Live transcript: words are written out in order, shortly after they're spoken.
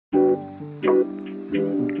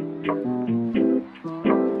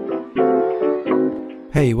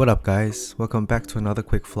Hey, what up guys? Welcome back to another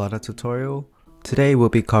quick Flutter tutorial. Today we'll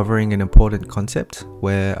be covering an important concept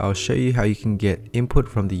where I'll show you how you can get input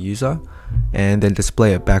from the user and then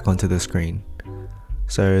display it back onto the screen.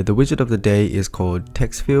 So the widget of the day is called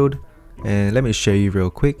text field, and let me show you real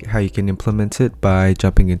quick how you can implement it by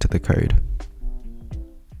jumping into the code.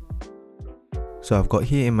 So I've got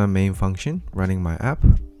here in my main function running my app,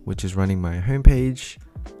 which is running my homepage,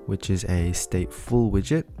 which is a stateful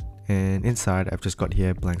widget, and inside I've just got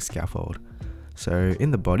here blank scaffold. So in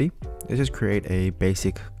the body, let's just create a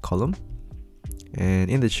basic column, and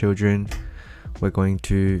in the children we're going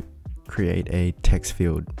to create a text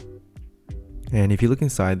field. And if you look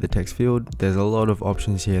inside the text field, there's a lot of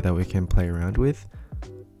options here that we can play around with.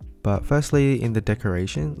 But firstly, in the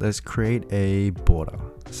decoration, let's create a border.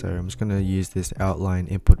 So I'm just going to use this outline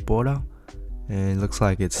input border, and it looks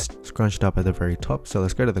like it's scrunched up at the very top. So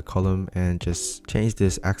let's go to the column and just change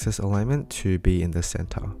this axis alignment to be in the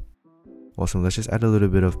center. Awesome, let's just add a little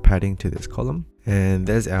bit of padding to this column, and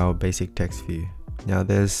there's our basic text view. Now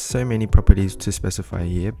there's so many properties to specify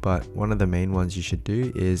here, but one of the main ones you should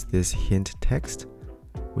do is this hint text,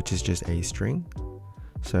 which is just a string.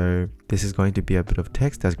 So this is going to be a bit of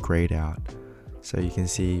text that's grayed out. So you can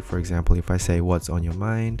see, for example, if I say what's on your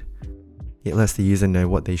mind, it lets the user know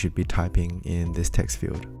what they should be typing in this text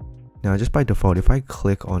field. Now just by default, if I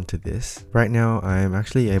click onto this, right now I'm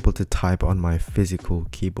actually able to type on my physical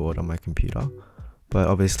keyboard on my computer. But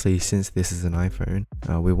obviously, since this is an iPhone,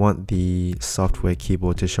 we want the software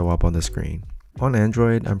keyboard to show up on the screen. On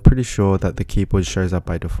Android, I'm pretty sure that the keyboard shows up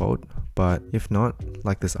by default, but if not,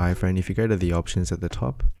 like this iPhone, if you go to the options at the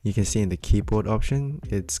top, you can see in the keyboard option,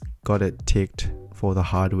 it's got it ticked for the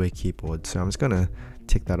hardware keyboard. So I'm just gonna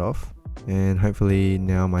tick that off, and hopefully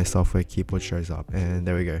now my software keyboard shows up, and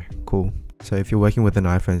there we go, cool. So if you're working with an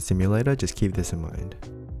iPhone simulator, just keep this in mind.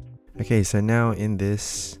 Okay, so now in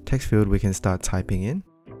this text field we can start typing in,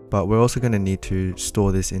 but we're also going to need to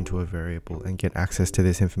store this into a variable and get access to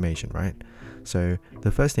this information, right? So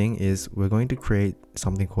the first thing is we're going to create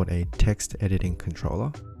something called a text editing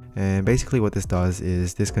controller. And basically what this does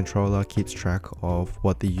is this controller keeps track of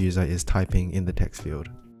what the user is typing in the text field.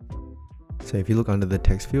 So if you look under the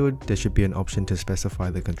text field, there should be an option to specify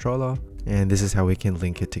the controller, and this is how we can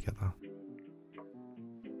link it together.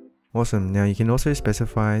 Awesome, now you can also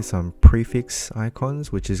specify some prefix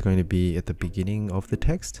icons, which is going to be at the beginning of the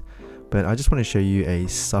text, but I just want to show you a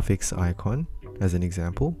suffix icon as an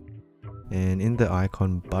example. And in the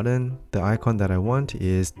icon button, the icon that I want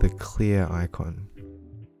is the clear icon.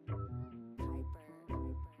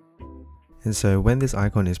 And so when this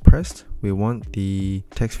icon is pressed, we want the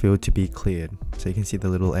text field to be cleared. So you can see the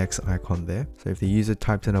little X icon there. So if the user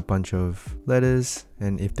types in a bunch of letters,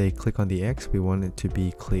 and if they click on the X, we want it to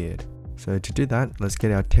be cleared. So to do that, let's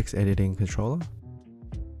get our text editing controller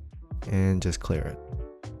and just clear it.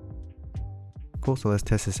 Cool, so let's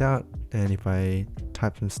test this out. And if I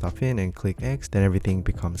type some stuff in and click X, then everything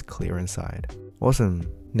becomes clear inside. Awesome.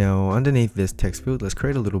 Now underneath this text field, let's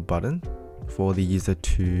create a little button for the user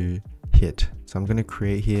to hit. So I'm going to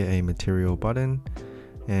create here a material button,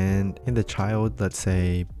 and in the child, let's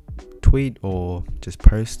say tweet or just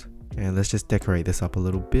post, and let's just decorate this up a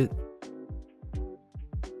little bit.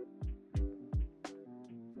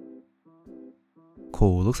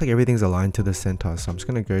 Cool, looks like everything's aligned to the center, so I'm just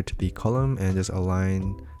going to go to the column and just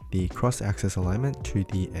align the cross-axis alignment to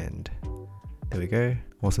the end. There we go.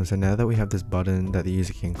 Awesome, so now that we have this button that the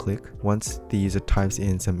user can click, once the user types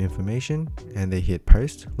in some information and they hit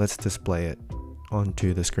post, let's display it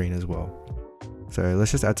onto the screen as well. So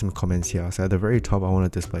let's just add some comments here. So at the very top, I want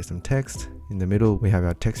to display some text. In the middle, we have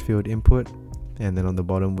our text field input, and then on the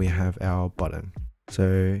bottom, we have our button.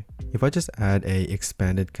 So if I just add a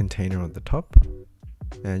expanded container on the top,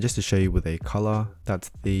 and just to show you with a color,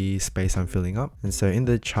 that's the space I'm filling up. And so in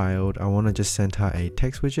the child, I want to just center a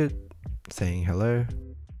text widget saying hello.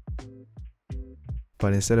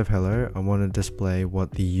 But instead of hello, I want to display what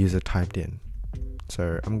the user typed in.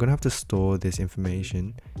 So I'm going to have to store this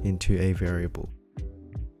information into a variable.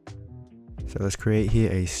 So let's create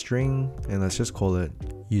here a string, and let's just call it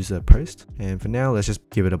user post. And for now, let's just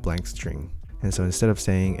give it a blank string. And so instead of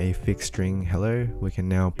saying a fixed string hello, we can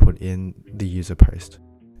now put in the user post.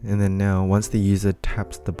 And then now, once the user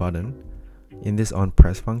taps the button, in this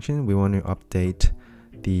onPress function, we want to update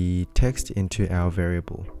the text into our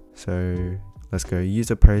variable. So let's go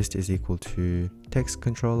user post is equal to text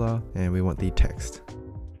controller, and we want the text.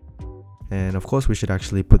 And of course we should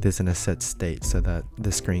actually put this in a set state so that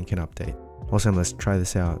the screen can update. Awesome, let's try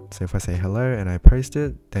this out. So if I say hello and I post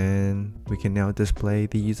it, then we can now display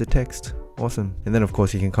the user text. Awesome. And then of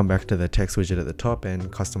course you can come back to the text widget at the top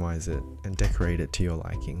and customize it and decorate it to your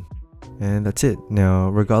liking. And that's it. Now,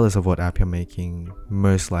 regardless of what app you're making,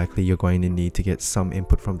 most likely you're going to need to get some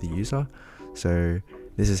input from the user. So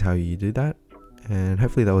this is how you do that. And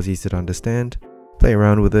hopefully that was easy to understand. Play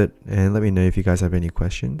around with it and let me know if you guys have any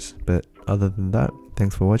questions. But other than that,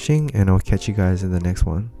 thanks for watching and I'll catch you guys in the next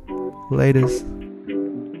one. Laters.